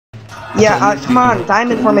Yeah, come on,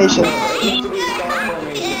 diamond formation.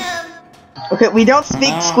 Okay, we don't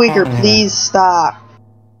speak squeaker, please stop.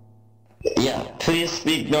 Yeah, please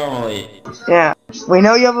speak normally. Yeah, we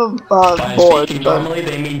know you have a By board, speaking but... normally,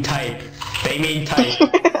 they mean type. They mean type.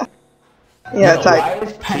 Yeah, no, type. Why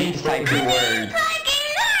is Penny type the word?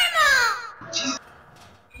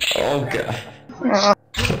 Oh god. Yeah.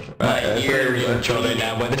 Right, you're being trolling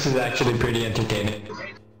now, but this is actually pretty entertaining.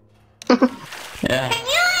 Yeah.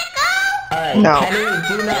 Alright, No. Penny,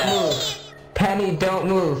 do not move. Penny, don't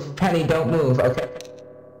move. Penny, don't move, okay?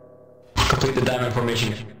 Complete the diamond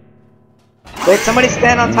formation. Wait, somebody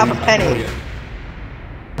stand on top of Penny.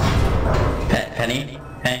 Penny?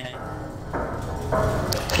 Penny?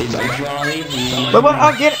 Hey, do you wanna leave? Wait,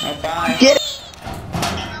 I'll get it. Bye. Get it.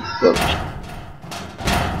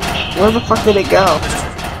 Where the fuck did it go?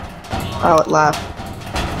 Oh, it left.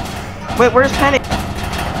 Wait, where's Penny?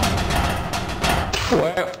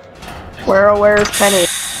 Where's Penny?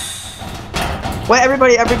 Wait,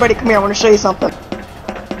 everybody, come here. I want to show you something.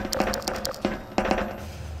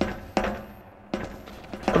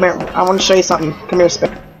 Come here. I want to show you something. Come here,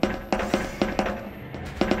 Spit.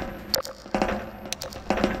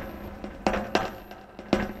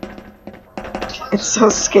 It's so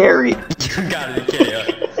scary. You gotta be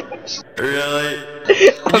kidding. Really?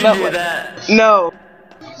 I'm You not do that? No.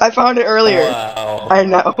 I found it earlier. Wow. I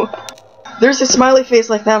know. There's a smiley face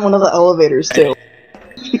like that in one of the elevators, too.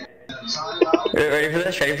 Ready for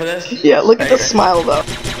this? Ready for this? Yeah, look at the smile, though.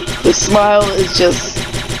 The smile is just...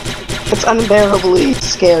 It's unbearably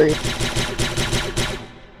scary.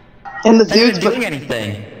 And the dude's... Not doing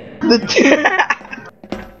anything.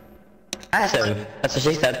 That's what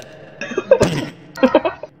she said.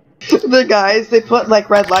 The guys, they put like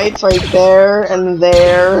red lights right there, and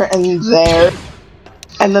there, and there.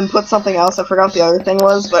 And then put something else, I forgot what the other thing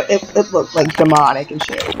was, but it looked like demonic and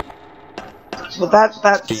shit. But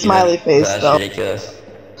that smiley face, that's though. Ridiculous.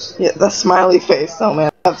 Yeah, the smiley face, though,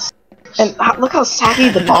 man. And look how saggy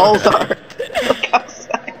the balls are. Look how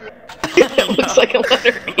saggy. It looks like a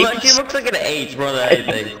letter H. Look, it looks like an H more than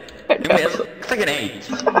anything. It looks like an H.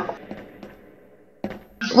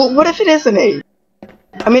 Well, what if it is an H?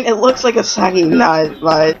 I mean, it looks like a saggy nut,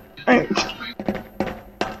 but... Yeah,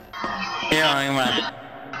 come on.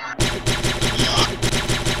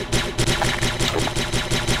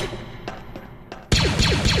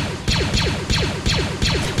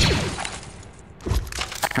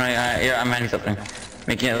 Alright, yeah, I'm adding something.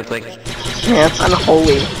 Making it look like... Yeah, it's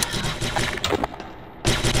unholy.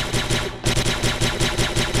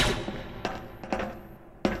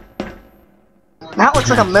 That looks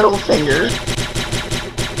like a middle finger.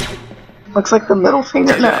 Looks like the middle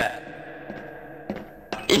finger now.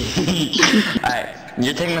 Alright,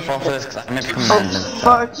 you're taking the fall for this because I'm gonna command them.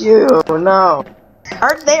 Fuck you, no.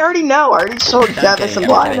 They already know, I already showed Devis and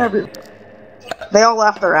Blind and everything. They all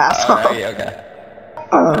laughed their ass off. Alright, okay.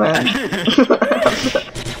 Oh man.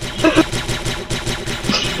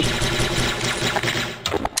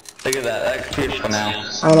 Look at that, that's beautiful now.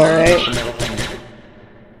 I know, right? The middle finger.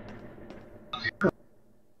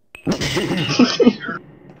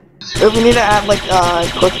 We need to add like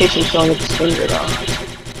quotation showing its finger though.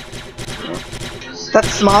 That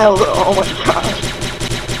smile, oh my god.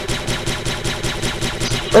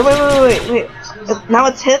 Wait. Now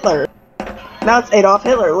it's Hitler. Now it's Adolf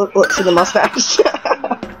Hitler. Look, see the mustache.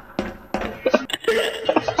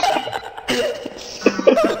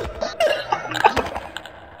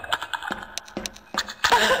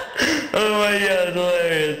 Oh my god,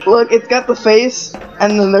 hilarious. Look, it's got the face,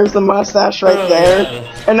 and then there's the mustache right there. God.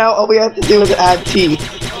 And now all we have to do is add teeth.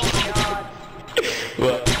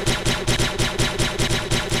 What?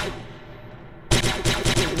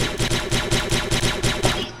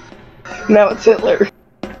 Now it's Hitler.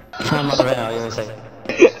 I'm not right now, give me a second.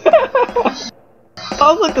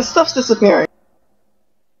 Oh look, the stuff's disappearing.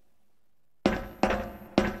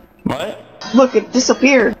 What? Look, it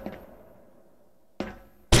disappeared.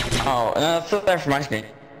 Oh, no, it's still there for my screen.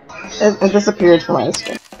 It disappeared from my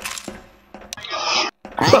screen.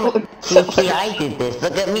 See, I did this.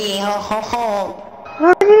 Look at me, ho ho ho.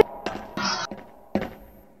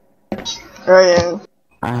 Oh yeah.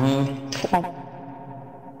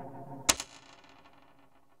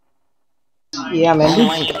 Yeah, man. Oh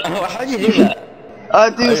my god, how'd you do that?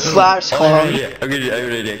 Do slash clone. I'm gonna do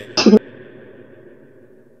it.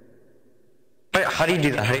 Wait, how do you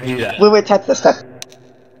do that? How do you do that? Wait, type this, type.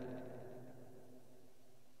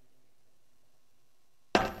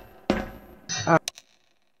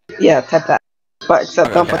 Yeah, type that. But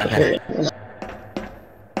except don't put the period.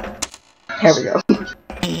 Here we go.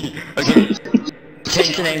 Okay.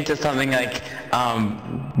 Change the name to something like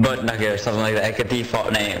butt nugget or something like that, like a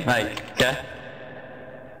default name, like, okay?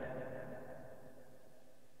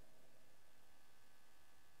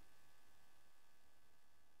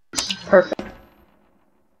 Perfect.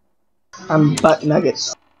 I'm butt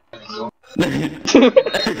nuggets. Alright,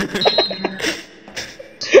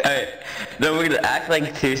 then we're gonna act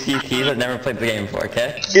like two CTs that never played the game before,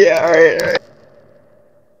 okay? Yeah, alright.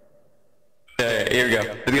 Alright, here we go.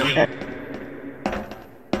 Let's go.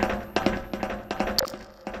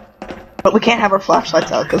 But we can't have our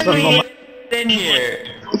flashlights out because then Get in here!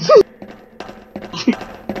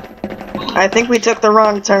 I think we took the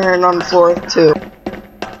wrong turn on floor 2.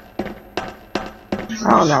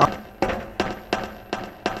 Oh no.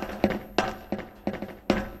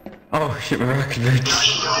 Oh shit, my rocket bitch.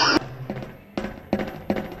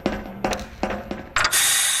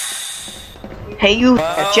 Hey you,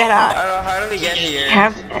 Jedi! How do we get here?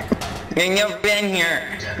 Can you get in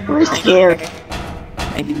here? We're scared.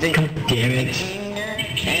 God damn it.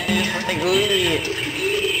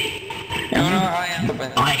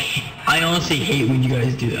 I honestly hate when you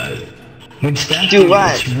guys do that. When staff Do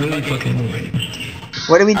what? It's really fucking annoying.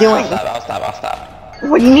 What are we doing? I'll stop.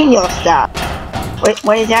 What do you mean you'll stop? Wait,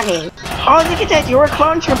 what does that mean? Oh, look at that, you're a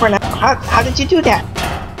clone trooper now. How did you do that?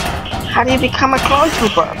 How did you become a clone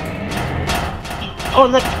trooper? Oh,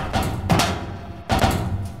 look.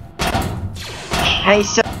 Hey,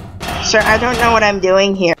 sir, I don't know what I'm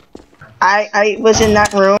doing here. I was in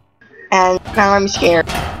that room, and now I'm scared.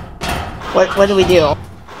 What do we do?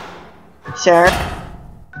 Sir?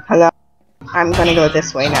 Hello? I'm gonna go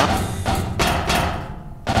this way now.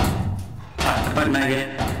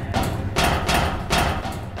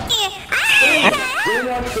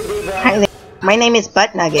 Hi there. My name is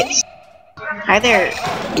Butt Nuggets. Hi there.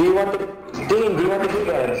 Do you want the big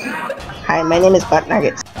guys? Hi, my name is Butt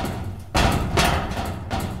Nuggets.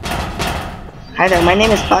 Hi there, my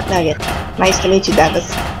name is Butt Nugget. Nice to meet you, Davis.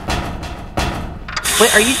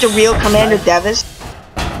 Wait, are you the real Commander Davis?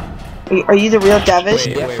 Are you the real Davis?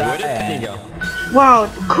 Wait, where did Penny go? Wow,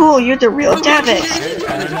 cool, you're the real Davis.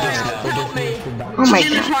 Help me! Oh my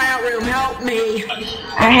She's in the god. tryout room, help me!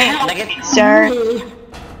 Hey, sir.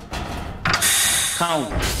 Come.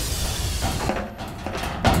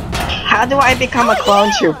 How do I become a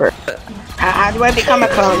clone trooper? How do I become a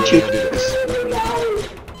clone trooper?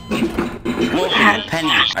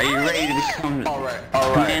 Penny, are you ready to become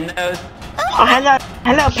commandos? Oh,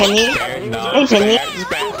 hello, Penny. Hey, Penny.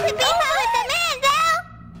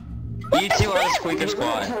 You two are the squeaker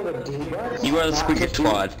squad. You are the squeaker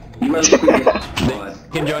squad. You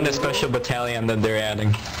can join the special battalion that they're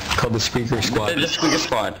adding, called the Squeaker Squad. The squeaker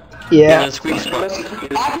squad. Yeah. The squeaker squad.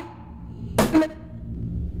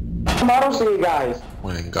 Models to you guys. Oh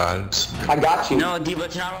my god. I got you. No, D,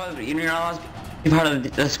 but you're not allowed to be part of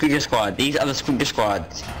the squeaker squad. These are the squeaker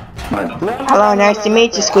squads. Hello, nice to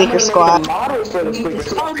meet you, Squeaker Squad. Models for the Squeaker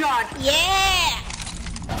Squad. Oh god! Yeah!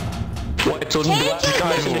 What, so the last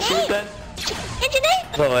guy to shoot that? Change your name!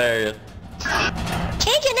 Hilarious.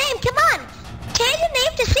 Change your name, come on! Change your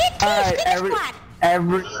name to Squeaker Squad!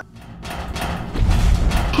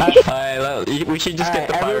 Alright, we should just get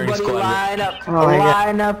the firing Everybody squad. line up. Oh my God.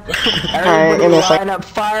 Line up. Alright, give me a Everybody sec. line up.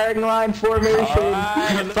 Firing line formation.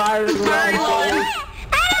 Firing line formation.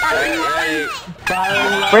 Firing line.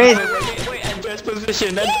 Freeze! Wait, adjust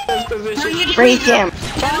position, adjust position. Freeze him!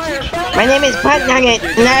 My name is Butt Nugget,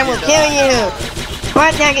 and I will kill you!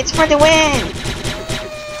 Butt Nuggets for the win!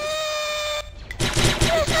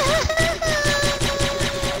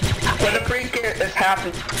 What a freak is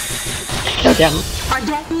happening. Kill them. I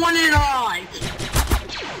don't want it alive!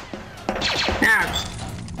 Ouch.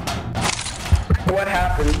 What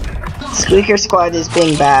happened? Squeaker Squad is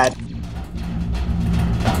being bad.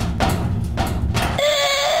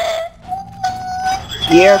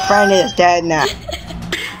 Your friend is dead now.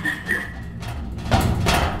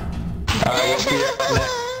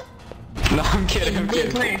 No, I'm kidding, I'm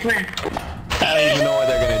kidding. Plan. I don't even know what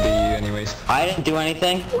they're gonna do to you anyways. I didn't do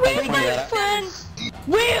anything. I just pointed that out.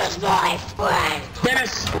 Where's my friend?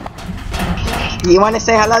 Dennis! You want to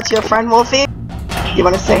say hello to your friend, Wolfie? You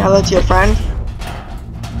want to say hello to your friend?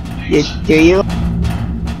 Do you?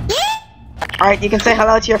 Alright, you can say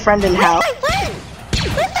hello to your friend in hell. My friend!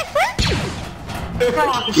 Where's my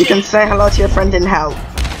friend? You can say hello to your friend in hell.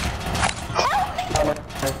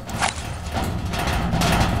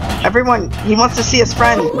 Everyone, he wants to see his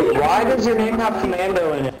friend. Why does your name have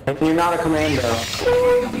commando in it? If you're not a commando.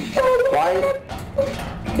 Why?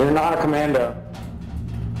 You're not a commando.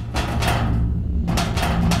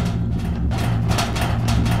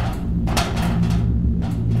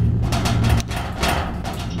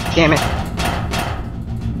 Damn it.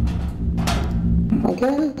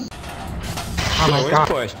 Oh my god.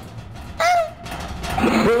 Push.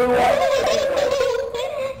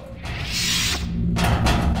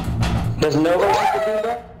 Does nobody want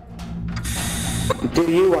the debug? Do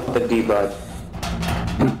you want the debug?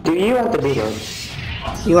 Do you want the debug?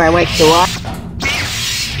 You wanna wake the what?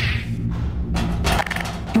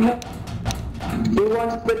 Who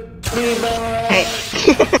wants the debug? Hey.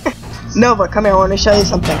 Nova, come here, I wanna show you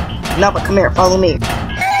something. Nova, come here, follow me.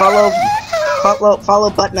 Follow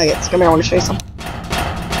Butt Nuggets. Come here, I wanna show you something.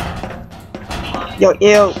 Yo,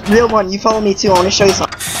 real one, you follow me too, I wanna show you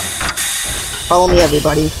something. Follow me,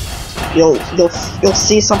 everybody. You'll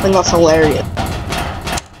see something that's hilarious.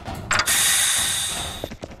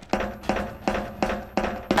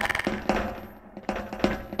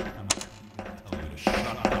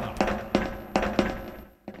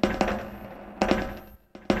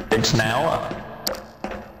 It's now.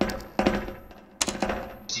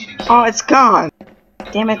 Oh, it's gone!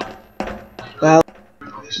 Damn it. Well,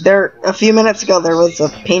 a few minutes ago there was a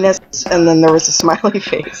penis, and then there was a smiley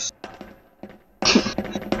face.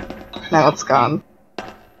 Now it's gone.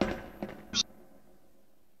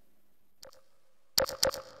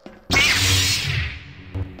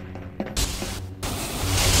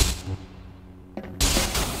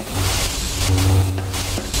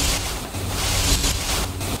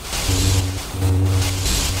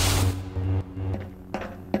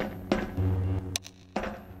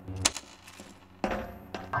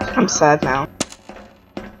 I'm sad now.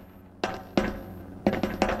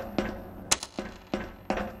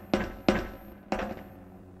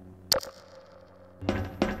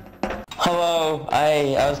 Hello,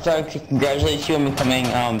 I was trying to congratulate you on becoming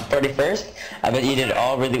 31st. I bet you did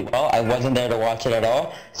all really well. I wasn't there to watch it at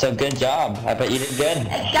all, so good job. I bet you did good.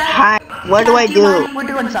 Hi, what do I do? We're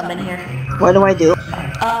doing something here. What do I do?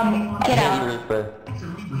 Get out.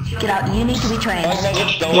 Get out. You need to be trained.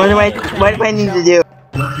 What do I need to do?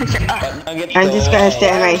 I'm just gonna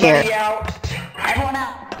stand right here. Everyone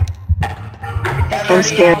out. I'm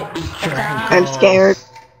scared. I'm scared.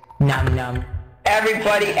 Nom nom.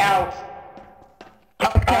 Everybody out!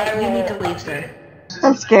 Okay, you need to leave, sir.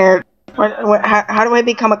 I'm scared. How do I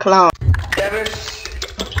become a clown? Devis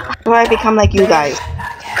How do I become like you guys?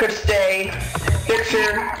 could stay.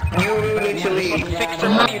 Fixer, you need to leave. Fixer,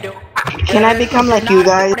 what are you doing? Can I become like you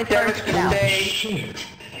guys? Devis could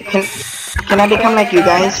stay. Can I become like you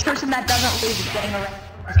guys? Person that doesn't leave is getting arrested.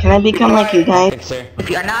 Can I become like you guys? Fixer. If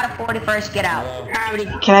you're not a 41st, get out.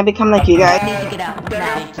 Can I become like you You guys? need to get out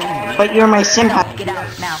now. But you're my senpai. Get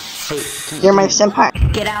out now. You're my senpai.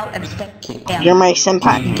 Get out and stay down. You're my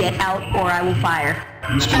senpai. Get out or I will fire.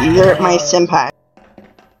 You're my senpai.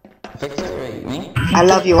 Fixer, wait, me? I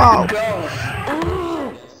love you all.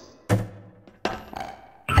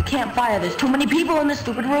 I can't fire. There's too many people in this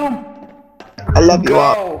stupid room. I love you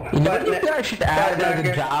all. Go! You know what you guys should add as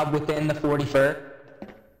a job within the 41st?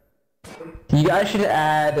 You guys should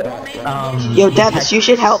add, Yo, Devis, you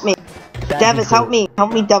should help me. Devis, help me.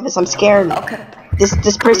 Help me, Devis. I'm scared. Okay.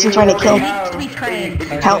 This person trying to kill me. Needs to be trained.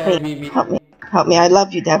 Help me. Help me. Help me. I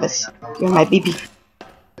love you, Devis. You're my BB.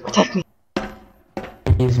 Protect me.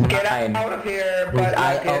 He's Get mine. out of here,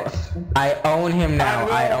 I own him now.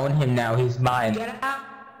 I own him now. He's mine.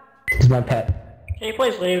 He's my pet. Can you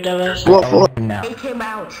please leave, Devis? Wolf, I wolf. own him now. Take him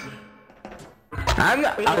out. I'm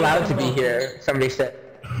not allowed to be here. Somebody said.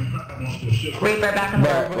 Reaper back in the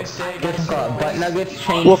But listen, Butt Nuggets,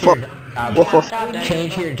 change Wolf, your wolf. job. Wolf, wolf.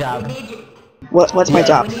 Change your job. What's my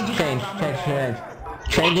job? Change.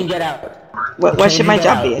 Change and get out. What should my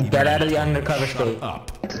job be? Get out of the undercover state.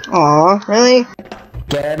 Aw, really?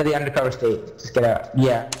 Get out of the undercover state. Just get out.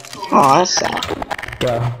 Yeah. Aw, that's sad.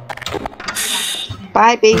 Go.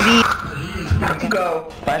 Bye, baby.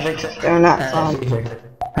 Go. Bye, Fixer. They're not Alright, fun. see you later.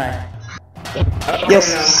 Hi. Yes,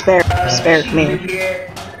 spare me.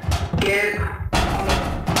 Get.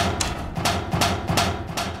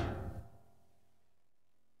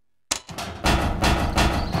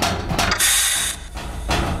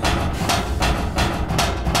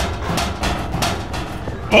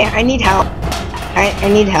 Hey, I need help. I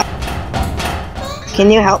need help. Can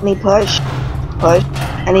you help me push? Push.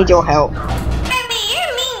 I need your help. You're me.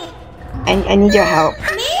 I need your help.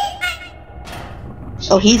 Me?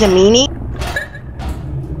 Oh, he's a meanie?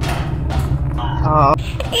 Oh,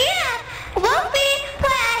 Yeah. Wolfie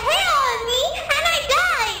put a hair on me and I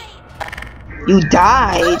died. you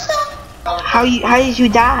died? So, How did you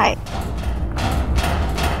die?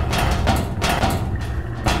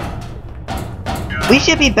 We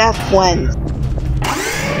should be best friends.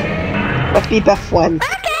 Let's be best friends.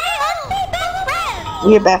 okay, let's be best friends.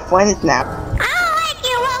 We're best friends now. I don't like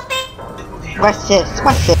you, Wolfie. What's this?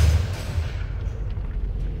 What's this?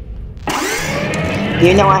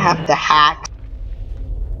 You know I have to hack.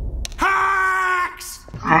 Hacks!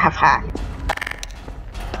 I have hacked.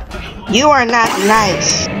 You are not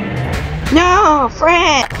nice. No,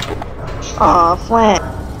 Flint! Aw, Flint.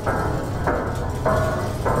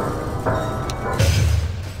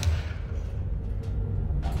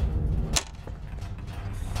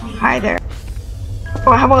 Hi there.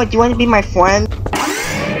 Oh, how about, do you want to be my friend?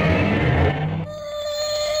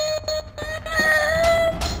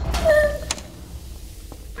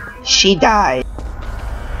 She died.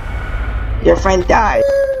 Your friend died.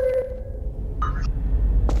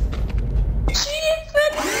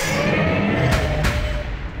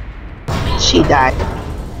 She died.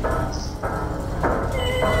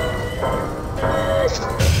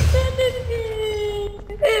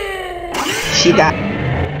 She died.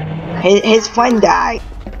 His friend died.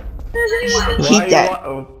 He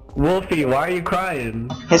dead. Wolfie, why are you crying?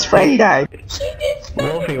 His friend died.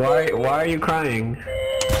 Wolfie, why are you crying?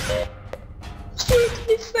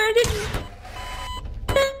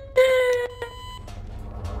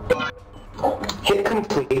 Hit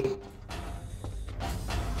complete.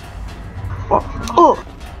 Oh.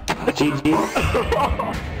 GG.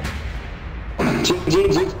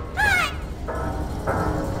 GG.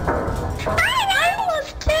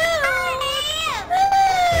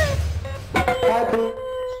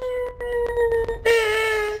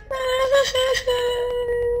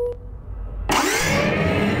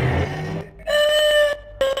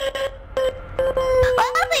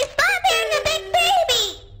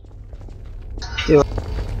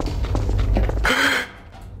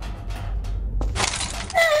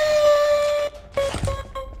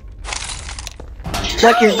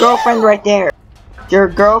 Look, your girlfriend right there. Your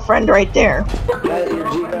girlfriend right there.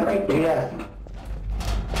 Yeah.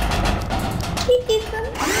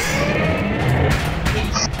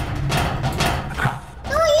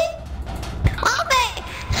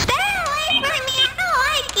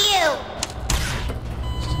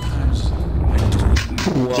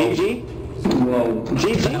 GG? Whoa.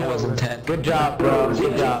 GG? That was intense. Good job, bro.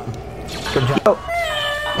 Good job. Good job.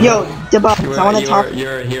 Yo, Debug, I want to talk.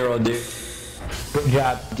 You're a hero, dude. Good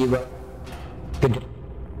job, Debo. Good job.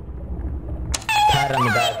 Pat on the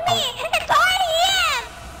back.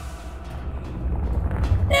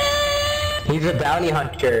 He's a bounty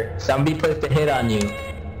hunter. Somebody placed a hit on you. What's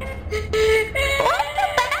a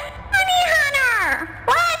bounty hunter?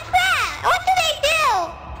 What's that? What do they do?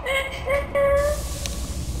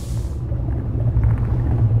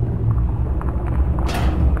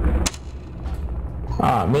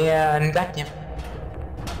 Oh man, got him.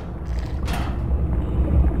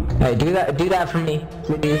 Hey, do that for me,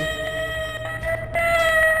 please.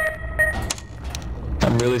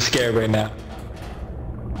 I'm really scared right now.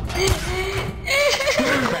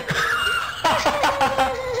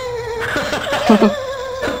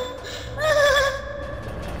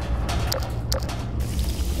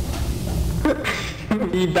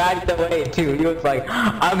 He backed away too. He was like,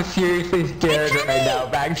 I'm seriously scared right now.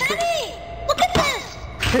 Back. Look at this!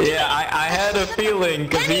 Yeah, I had a feeling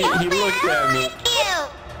because he looked at me.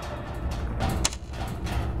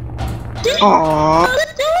 Aww.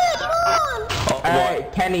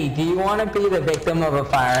 Alright, Kenny, do you want to be the victim of a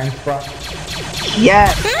firing squad?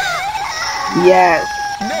 Yes. Yes.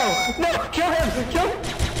 No, kill him! Kill him!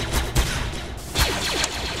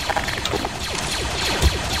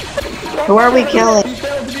 Who are we killing? He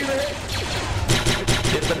failed to do that.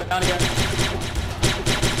 Get the bounty guy.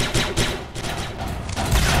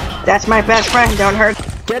 That's my best friend, don't hurt.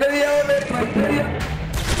 Get in the elevator!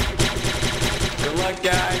 Good luck,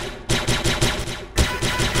 guys.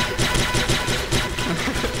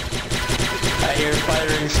 I hear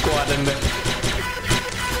firing squad in there.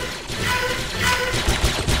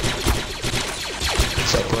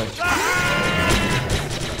 So quick.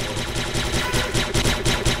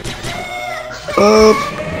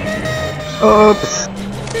 Oops.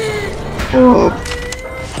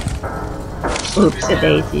 Oops a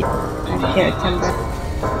daisy. I hear timber.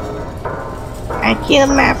 I killed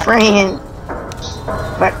my friend.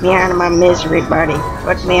 Put me out of my misery, buddy.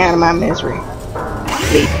 Put me out of my misery.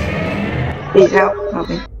 Please. Please help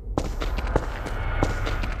me.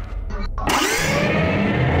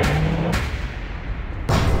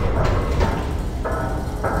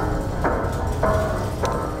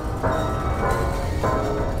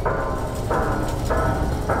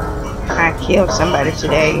 I killed somebody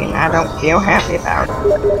today and I don't feel happy about it.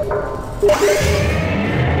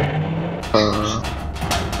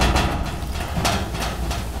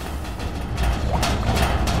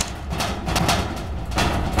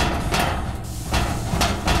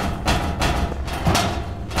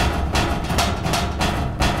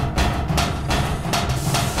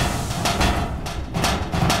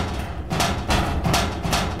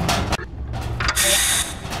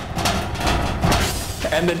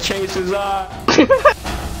 And the chase is on.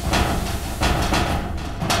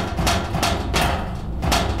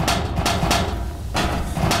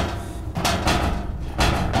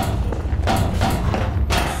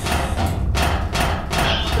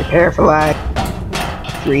 Prepare for live.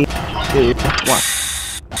 3, 2, 1.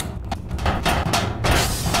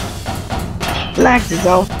 Relax,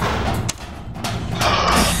 Zo.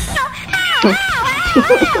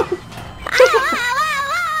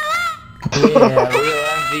 Yeah, real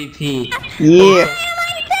MVP. Yeah.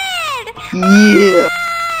 Yeah.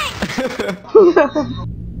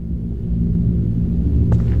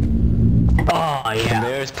 Oh yeah. And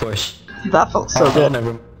there's push. That felt so Oh, good.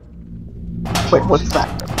 never. Wait, what's that?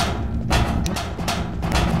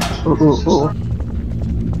 Ooh, ooh, ooh.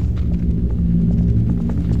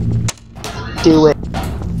 Do it.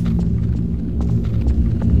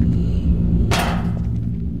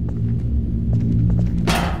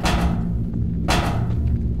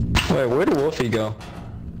 Wait, where did Wolfie go?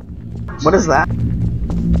 What is that?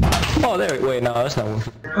 Oh, there. Wait, no, that's not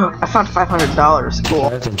Wolfie. I found $500. Cool.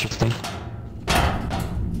 That's interesting.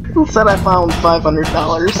 Who said I found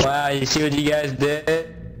 $500? Wow, you see what you guys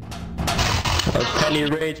did? A penny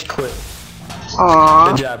rage quit.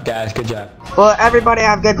 Aww. Good job, guys. Good job. Well, everybody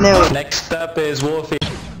have good news. Next up is Wolfie.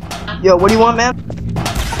 Yo, what do you want, man?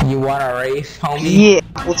 You want a race, homie?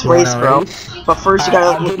 Yeah, let's race, wanna bro. race? But first, you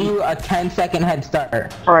I'll gotta. give you a 10-second head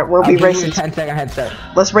start. Alright, we'll I'll be give you a racing. 10-second head start.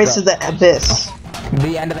 Let's race to Go. the abyss.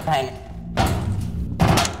 The end of the hang.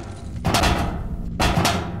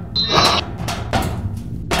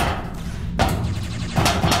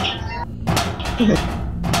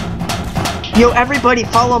 Yo, everybody,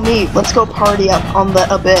 follow me. Let's go party up on the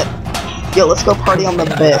abyss. Yo, let's go party on the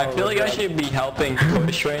I abyss. feel like I should be helping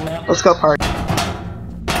push right now. Let's go party.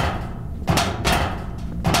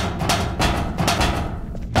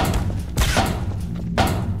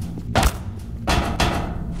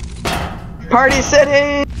 Party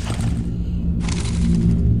City!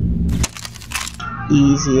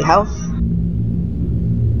 Easy health.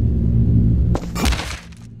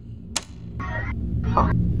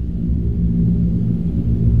 Oh.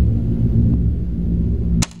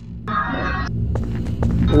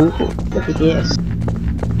 Ooh, look at this.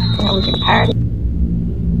 Now we can party.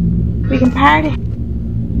 We can party.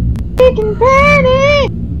 We can party!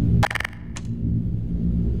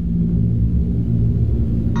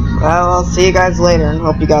 Well, I'll see you guys later and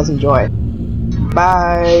hope you guys enjoy.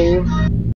 Bye!